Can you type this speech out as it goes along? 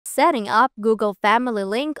Setting up Google Family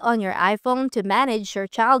Link on your iPhone to manage your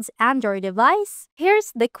child's Android device?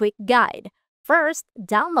 Here's the quick guide. First,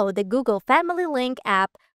 download the Google Family Link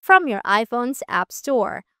app from your iPhone's App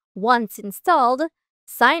Store. Once installed,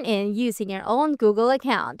 sign in using your own Google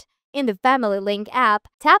account. In the Family Link app,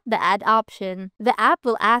 tap the Add option. The app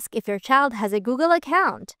will ask if your child has a Google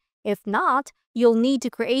account. If not, you'll need to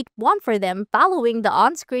create one for them following the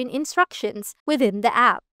on-screen instructions within the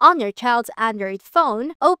app. On your child's Android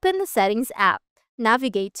phone, open the Settings app.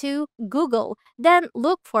 Navigate to Google, then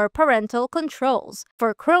look for Parental Controls.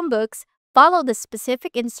 For Chromebooks, follow the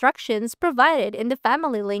specific instructions provided in the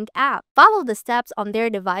Family Link app. Follow the steps on their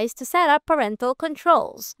device to set up parental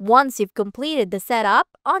controls. Once you've completed the setup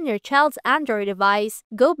on your child's Android device,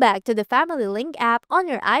 go back to the Family Link app on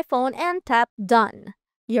your iPhone and tap Done.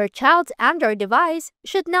 Your child's Android device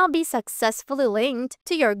should now be successfully linked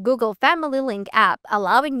to your Google Family Link app,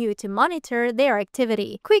 allowing you to monitor their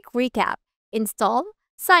activity. Quick recap: install,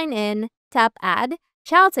 sign in, tap Add,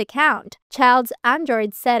 child's account, child's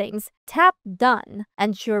Android settings, tap Done.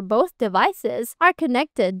 Ensure both devices are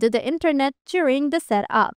connected to the internet during the setup.